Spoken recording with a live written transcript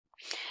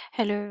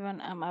Hello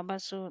everyone, I'm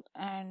Abasud,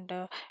 and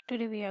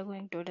today we are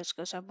going to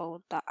discuss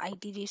about the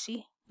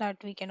ITGC, that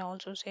we can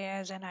also say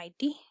as an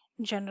IT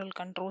general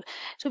control.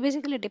 So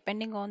basically,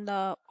 depending on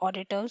the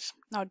auditors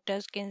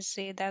can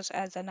say that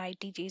as an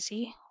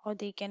ITGC, or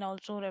they can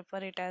also refer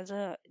it as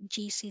a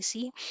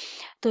GCC.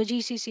 The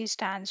GCC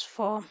stands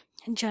for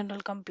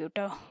General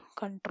Computer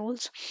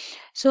Controls.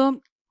 So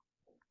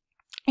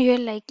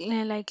you'll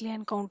likely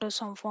encounter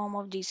some form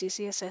of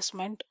GCC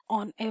assessment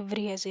on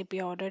every SAP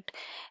audit.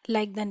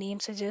 Like the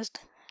name suggests,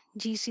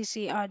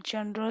 GCC are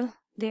general,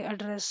 they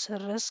address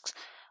risks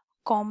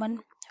common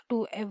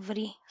to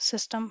every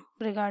system,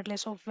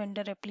 regardless of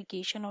vendor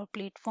application or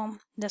platform.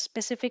 The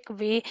specific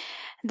way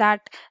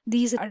that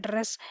these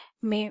address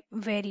may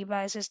vary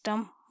by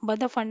system, but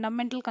the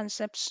fundamental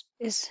concepts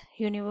is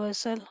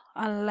universal,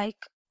 unlike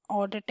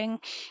auditing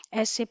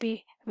SAP,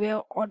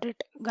 where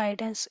audit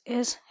guidance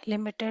is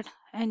limited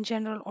and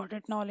general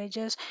audit knowledge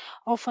is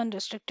often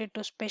restricted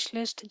to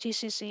specialists.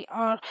 GCC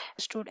are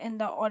stood in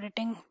the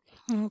auditing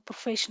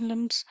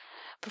professionals.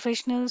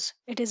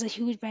 It is a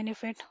huge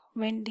benefit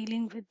when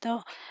dealing with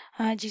the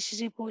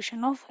GCC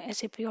portion of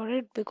SAP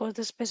audit because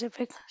the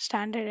specific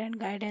standard and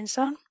guidance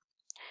are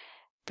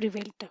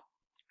prevailed.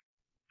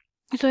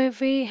 So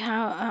if we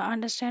have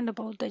understand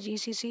about the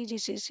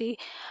GCC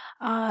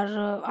are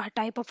a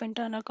type of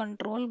internal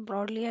control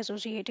broadly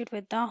associated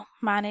with the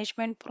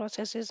management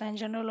processes and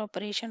general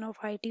operation of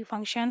IT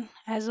function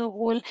as a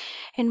whole.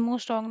 In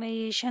most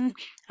organization,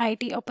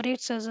 IT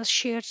operates as a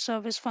shared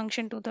service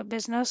function to the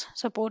business,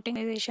 supporting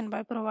organization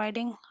by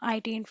providing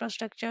IT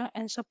infrastructure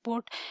and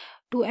support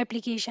to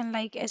application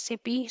like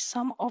SAP.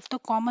 Some of the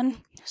common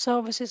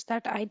services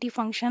that IT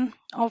function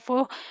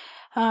offer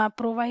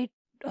provide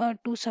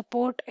to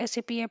support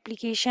SAP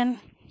application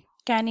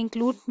can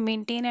include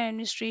maintain and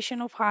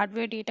administration of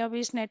hardware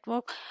database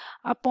network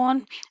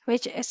upon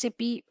which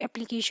SAP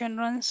application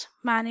runs,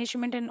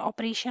 management and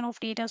operation of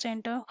data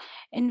center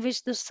in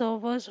which the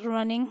servers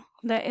running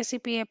the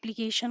SAP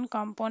application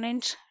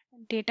components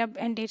data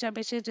and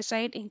databases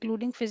reside,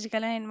 including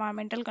physical and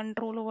environmental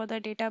control over the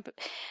data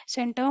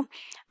center,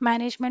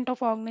 management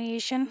of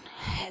organization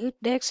help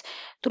desk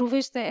through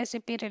which the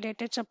SAP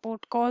related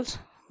support calls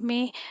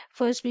may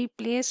first be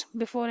placed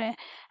before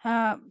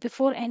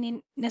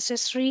any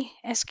necessary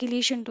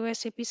escalation to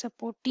SAP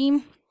support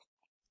team,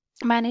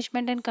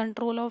 management and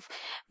control of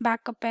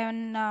backup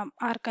and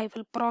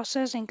archival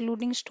process,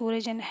 including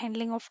storage and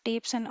handling of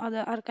tapes and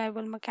other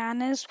archival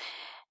mechanisms,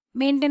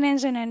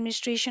 maintenance and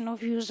administration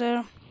of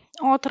user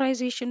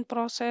authorization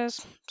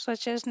process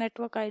such as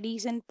network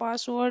IDs and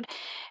password,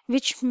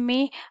 which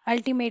may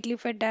ultimately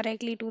fed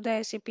directly to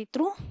the SAP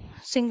through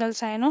single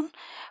sign-on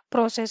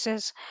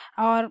processes,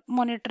 or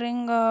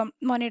monitoring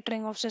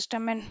of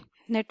system and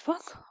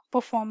network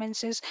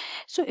performances.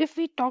 So if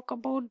we talk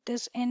about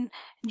this in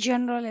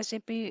general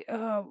SAP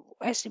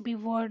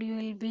word, you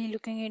will be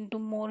looking into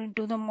more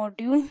into the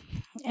module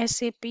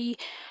SAP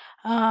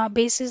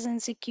basis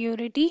and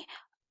security,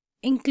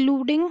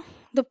 including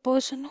the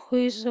person who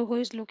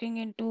is looking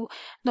into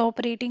the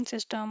operating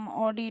system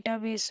or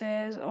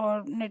databases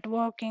or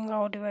networking,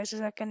 how devices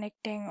are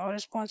connecting or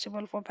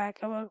responsible for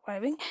backup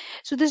archiving.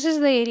 So this is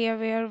the area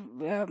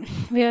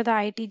where the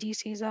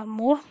ITGCs are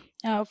more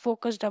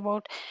focused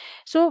about.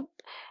 So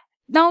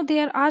now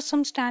there are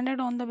some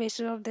standard on the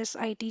basis of this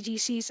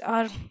ITGCs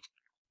are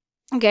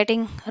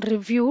getting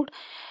reviewed.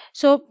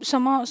 So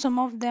some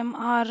of them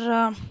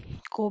are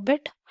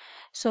COBIT.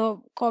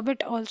 So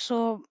COBIT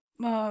also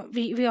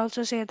we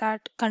also say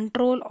that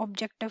control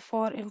objective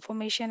for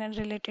information and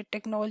related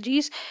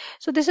technologies.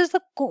 So this is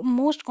the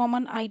most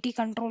common IT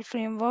control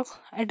framework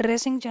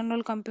addressing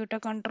general computer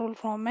control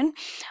from an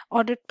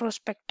audit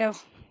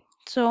perspective.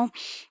 So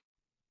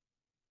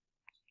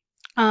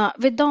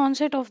with the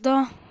onset of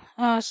the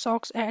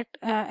SOX Act,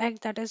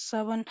 that is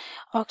 7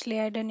 Oxley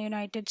Act in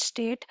United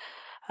States,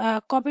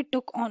 COBIT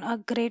took on a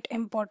great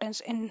importance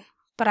in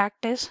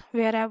practice,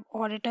 where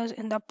auditors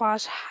in the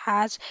past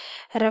has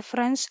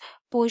reference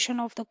portion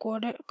of the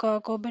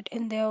COBIT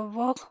in their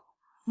work.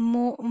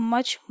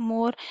 Much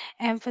more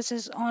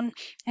emphasis on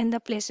in the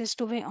places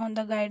to be on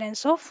the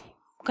guidance of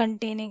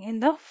containing in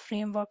the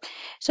framework.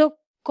 So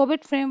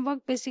COBIT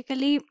framework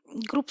basically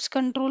groups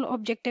control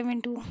objective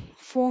into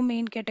four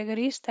main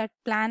categories: that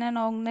plan and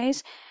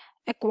organize,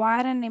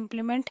 acquire and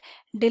implement,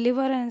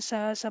 deliver and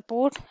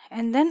support,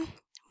 and then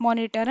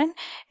monitor and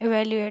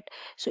evaluate.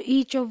 So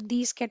each of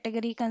these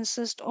category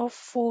consists of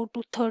 4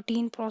 to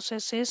 13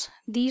 processes.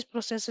 These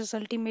processes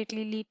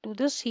ultimately lead to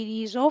the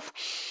series of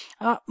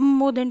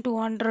more than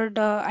 200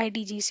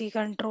 ITGC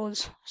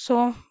controls.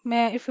 So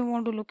if you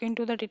want to look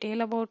into the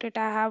detail about it,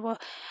 I have a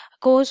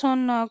course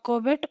on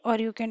COBIT, or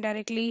you can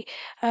directly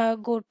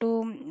go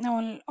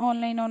to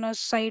online on a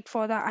site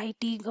for the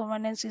IT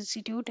Governance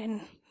Institute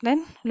and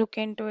then look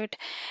into it.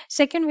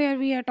 Second, where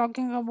we are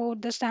talking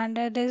about the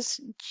standard is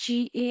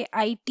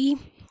GAIT.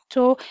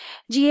 So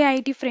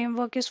GAIT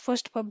framework is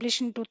first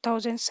published in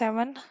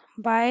 2007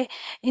 by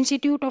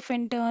Institute of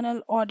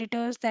Internal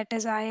Auditors, that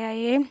is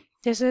IIA.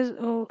 This is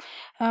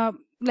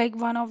like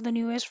one of the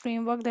newest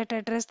framework that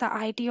address the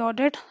IT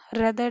audit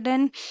rather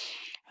than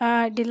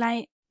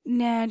delineating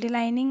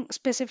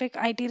specific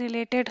IT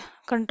related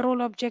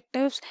control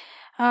objectives.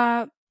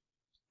 Uh,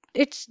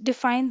 it's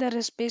defined the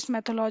risk-based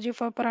methodology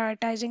for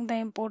prioritizing the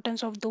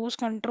importance of those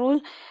control.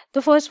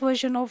 The first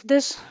version of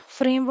this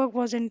framework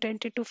was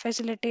intended to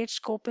facilitate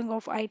scoping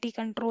of IT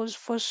controls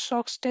for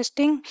SOX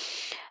testing.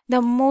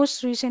 The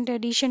most recent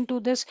addition to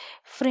this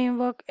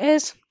framework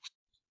is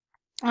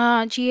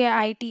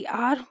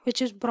GAITR,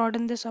 which is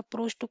broaden this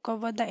approach to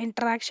cover the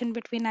interaction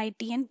between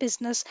IT and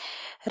business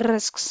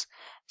risks.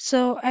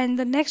 So, and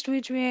the next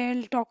which we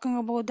are talking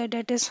about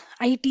that is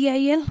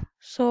ITIL.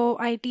 So,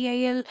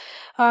 ITIL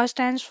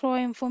stands for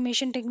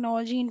Information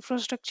Technology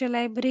Infrastructure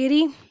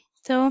Library.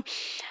 So,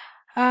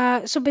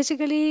 so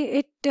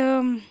basically,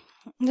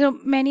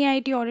 many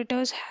IT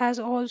auditors has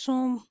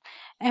also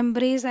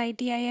embraced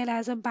ITIL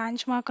as a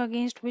benchmark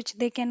against which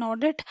they can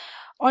audit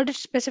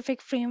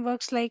specific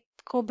frameworks like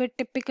COVID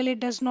typically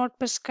does not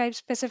prescribe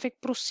specific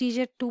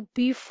procedure to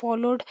be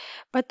followed,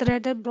 but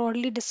rather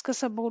broadly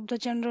discuss about the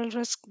general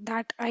risk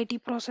that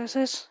IT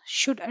processes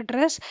should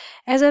address.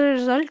 As a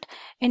result,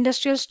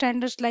 industrial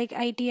standards like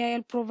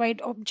ITIL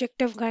provide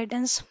objective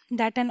guidance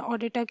that an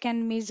auditor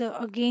can measure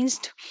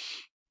against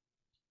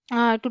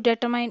to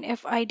determine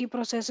if IT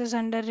processes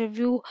under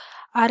review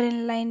are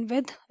in line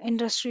with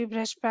industry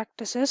best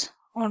practices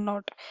or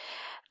not.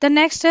 The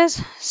next is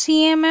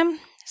CMM.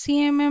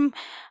 CMM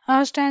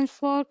stands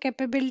for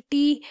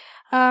Capability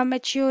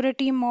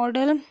Maturity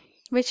Model,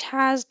 which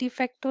has de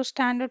facto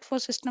standard for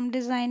system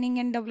designing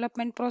and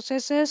development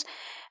processes.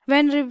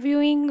 When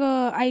reviewing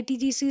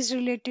ITGCs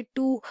related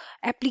to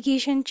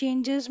application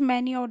changes,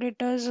 many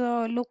auditors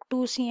look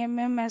to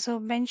CMM as a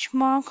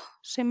benchmark,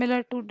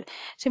 similar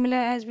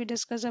as we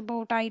discussed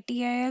about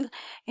ITIL.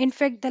 In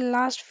fact, the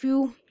last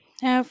few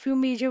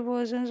major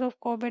versions of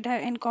COVID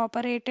have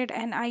incorporated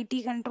an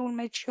IT control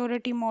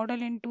maturity model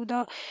into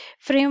the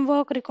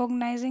framework,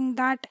 recognizing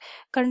that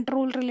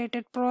control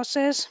related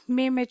process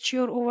may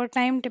mature over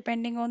time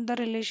depending on the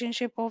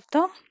relationship of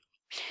the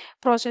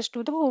process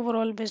to the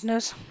overall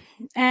business.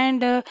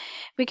 And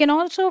we can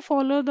also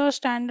follow the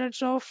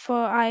standards of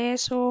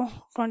ISO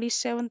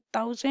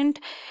 27000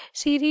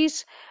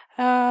 series.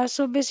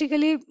 So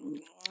basically,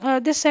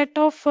 this set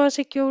of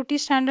security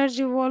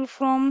standards evolved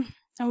from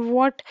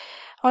what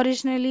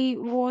originally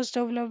was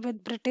developed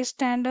with British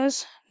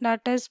standards,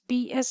 that is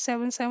BS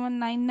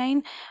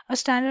 7799, a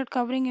standard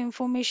covering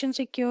information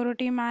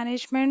security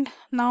management.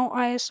 Now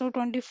ISO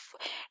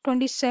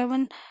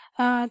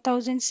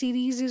 27000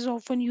 series is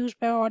often used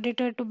by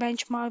auditor to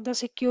benchmark the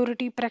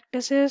security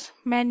practices,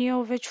 many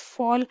of which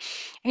fall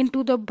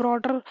into the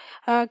broader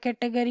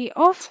category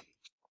of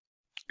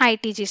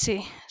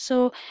ITGC.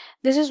 So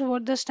this is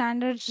what the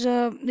standards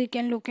we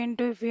can look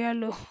into if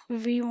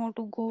if we want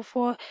to go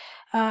for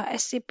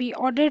SAP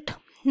audit.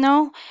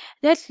 Now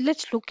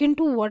let's look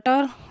into what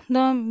are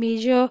the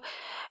major,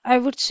 I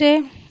would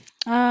say,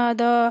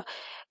 the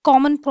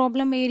common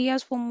problem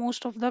areas for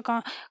most of the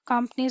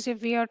companies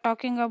if we are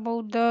talking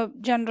about the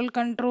general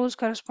controls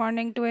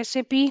corresponding to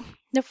SAP.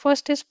 The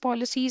first is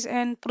policies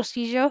and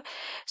procedure.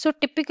 So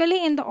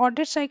typically in the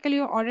audit cycle,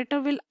 your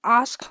auditor will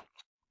ask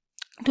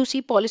to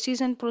see policies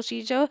and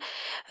procedure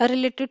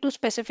related to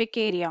specific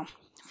area.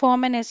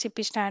 From an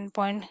SAP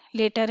standpoint,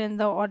 later in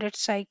the audit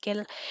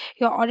cycle,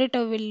 your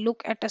auditor will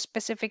look at a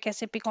specific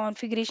SAP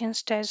configuration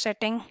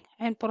setting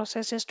and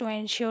processes to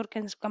ensure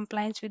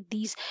compliance with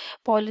these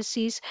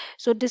policies.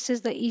 So this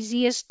is the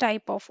easiest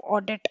type of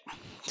audit.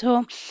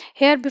 So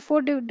here,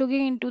 before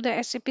digging into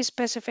the SAP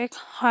specific,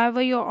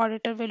 however, your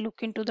auditor will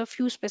look into the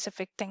few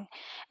specific thing: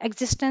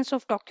 existence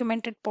of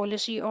documented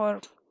policy or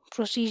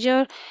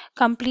procedure,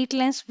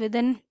 completeness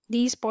within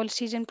these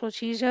policies and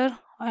procedure,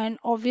 and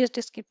obvious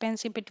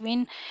discrepancy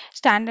between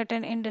standard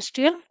and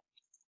industrial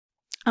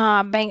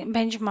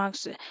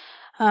benchmarks.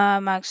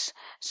 Marks.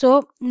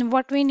 So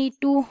what we need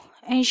to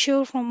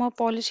ensure from a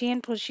policy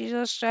and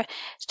procedure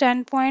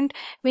standpoint,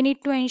 we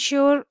need to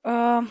ensure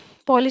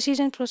policies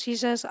and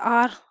procedures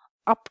are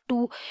up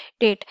to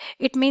date.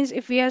 It means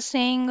if we are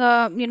saying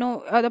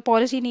the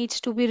policy needs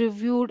to be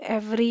reviewed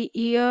every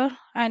year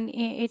and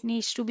it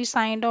needs to be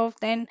signed off,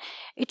 then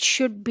it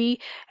should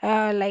be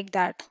like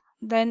that.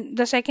 Then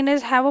the second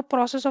is have a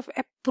process of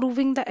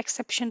approving the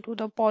exception to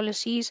the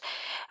policies.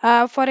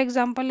 For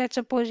example, let's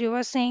suppose you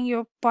are saying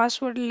your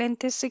password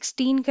length is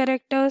 16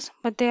 characters,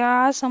 but there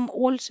are some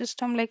old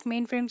system like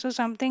mainframes or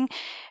something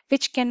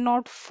which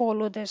cannot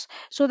follow this.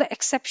 So the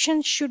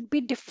exception should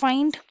be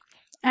defined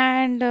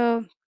and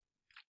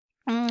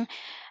mm,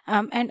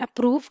 and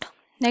approved.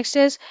 Next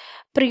is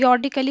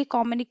periodically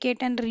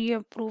communicate and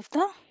reapprove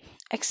the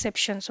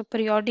exception. So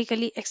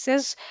periodically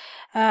reassess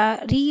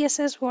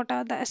what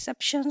are the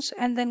exceptions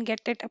and then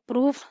get it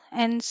approved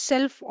and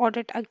self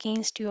audit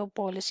against your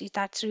policy.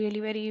 That's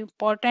really very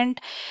important.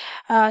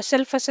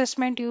 Self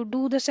assessment, you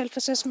do the self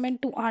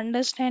assessment to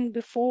understand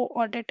before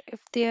audit if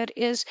there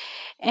is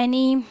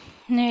any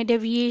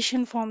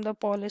deviation from the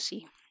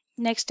policy.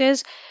 Next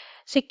is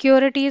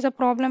security is a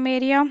problem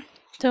area.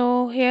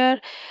 So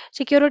here,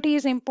 security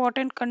is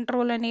important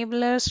control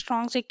enabler.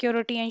 Strong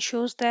security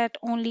ensures that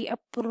only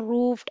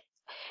approved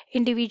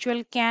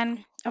individual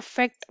can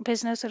affect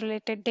business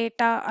related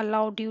data,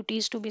 allow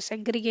duties to be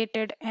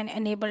segregated, and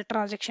enable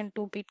transaction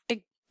to be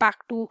ticked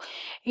back to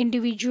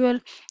individual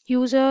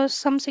users.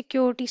 Some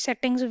security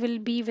settings will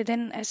be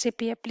within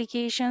SAP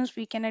applications.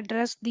 We can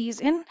address these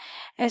in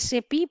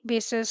SAP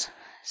basis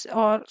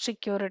or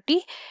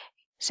security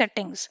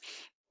settings.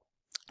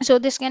 So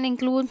this can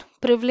include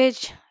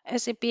privilege,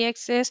 SAP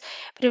access.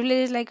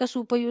 Privilege is like a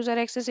super user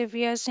access. If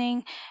we are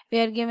saying we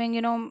are giving,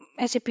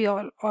 SAP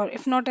all, or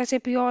if not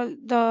SAP all,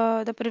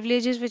 the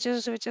privileges which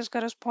is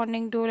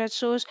corresponding to, let's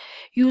suppose,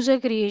 user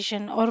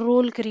creation or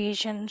role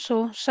creation.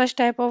 So such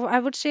type of, I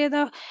would say,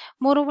 the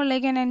moreover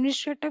like an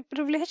administrative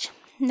privilege.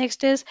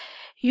 Next is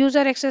user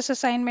access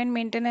assignment,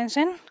 maintenance,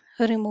 and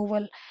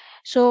removal.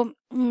 So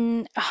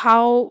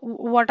how,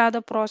 what are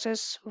the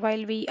process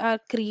while we are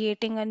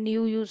creating a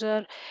new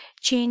user,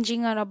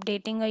 changing or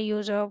updating a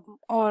user,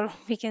 or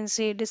we can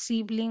say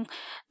disabling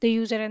the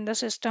user in the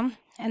system.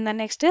 And the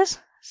next is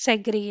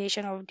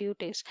segregation of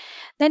duties.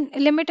 Then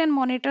limit and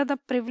monitor the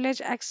privilege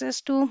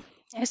access to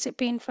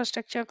SAP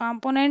infrastructure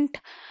component.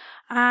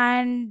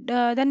 And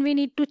then we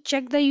need to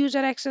check the user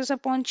access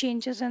upon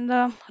changes in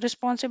the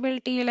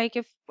responsibility, like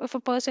if a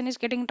person is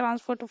getting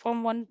transferred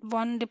from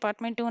one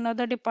department to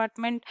another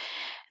department,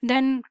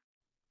 then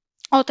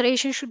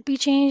authorization should be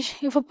changed.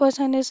 If a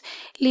person is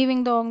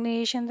leaving the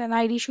organization, then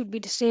ID should be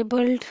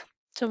disabled.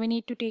 So we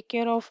need to take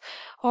care of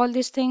all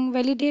this thing.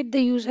 Validate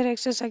the user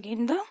access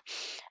again,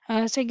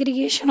 the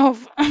segregation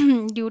of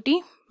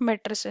duty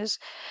matrices.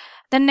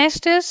 The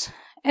next is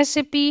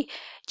SAP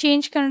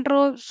change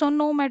control. So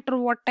no matter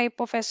what type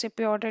of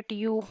SAP audit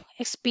you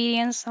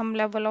experience, some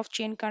level of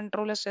change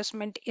control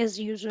assessment is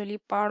usually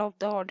part of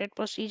the audit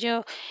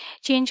procedure.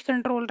 Change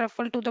control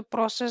refer to the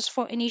process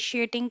for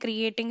initiating,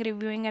 creating,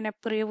 reviewing, and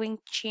approving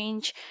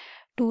change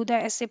to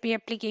the SAP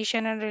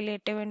application and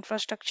relative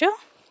infrastructure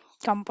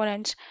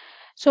components.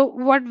 So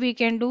what we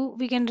can do,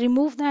 we can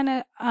remove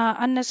the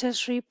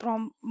unnecessary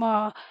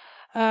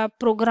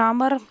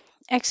programmer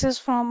access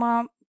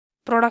from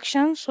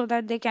production so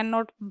that they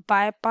cannot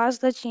bypass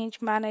the change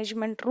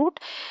management route.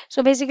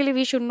 So basically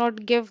we should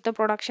not give the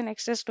production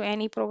access to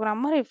any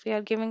programmer. If we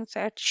are giving,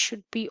 that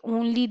should be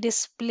only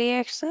display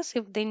access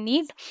if they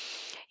need.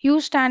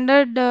 Use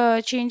standard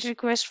change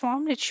request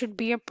form. It should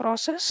be a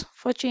process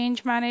for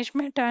change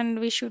management and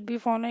we should be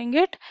following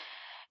it.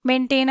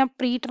 Maintain a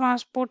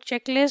pre-transport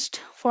checklist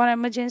for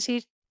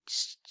emergency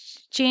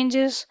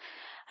changes.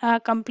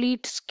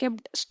 Complete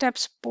skipped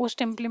steps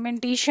post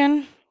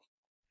implementation.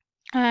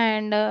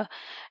 And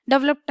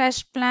develop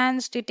test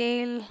plans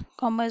detail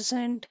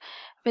commensurate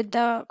with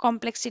the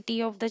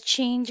complexity of the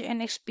change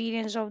and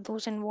experience of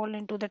those involved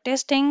into the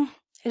testing.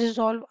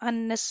 Resolve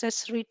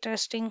unnecessary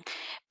testing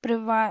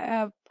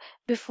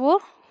before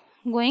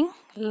going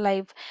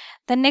live.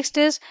 The next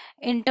is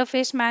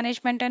interface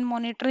management and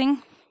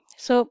monitoring.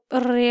 So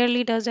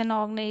rarely does an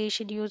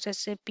organization use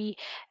SAP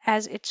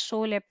as its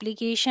sole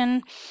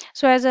application.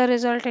 So as a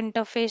result,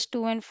 interface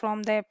to and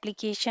from the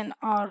application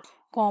are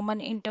common.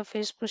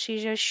 Interface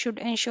procedures should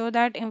ensure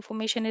that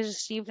information is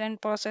received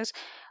and processed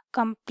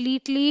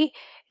completely.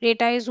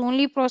 Data is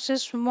only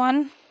processed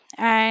one,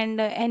 and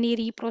any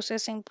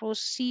reprocessing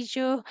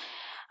procedure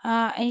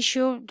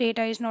ensure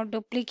data is not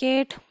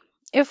duplicate.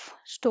 If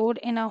stored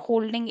in a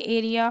holding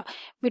area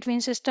between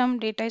system,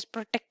 data is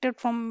protected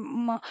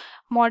from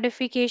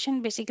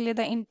modification. Basically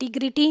the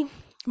integrity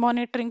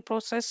monitoring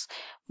process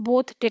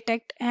both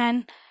detect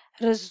and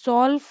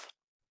resolve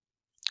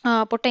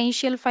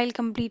potential file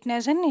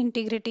completeness and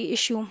integrity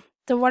issue.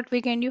 So what we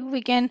can do,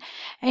 we can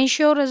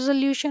ensure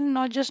resolution,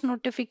 not just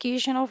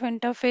notification of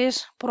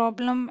interface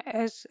problem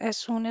as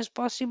soon as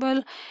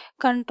possible.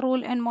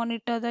 Control and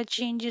monitor the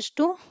changes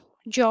to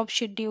job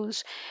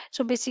schedules.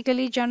 So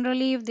basically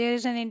generally if there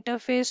is an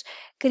interface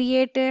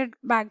created,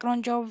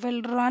 background job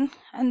will run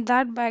and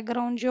that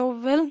background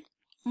job will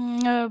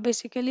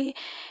basically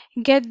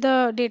get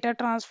the data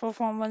transfer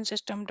from one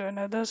system to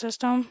another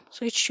system.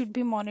 So it should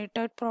be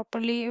monitored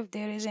properly. If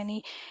there is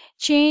any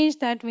change,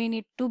 that we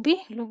need to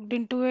be looked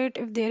into it.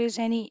 If there is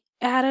any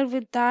error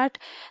with that,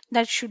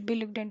 that should be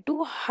looked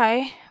into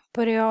high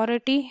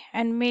priority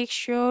and make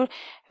sure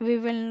we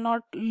will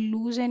not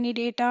lose any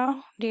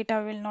data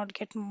will not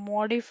get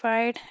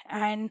modified,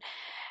 um,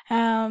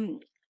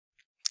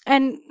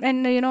 and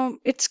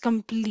it's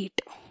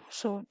complete.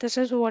 So this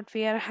is what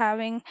we are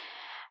having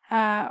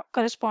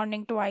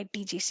corresponding to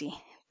ITGC.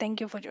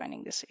 Thank you for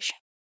joining this session.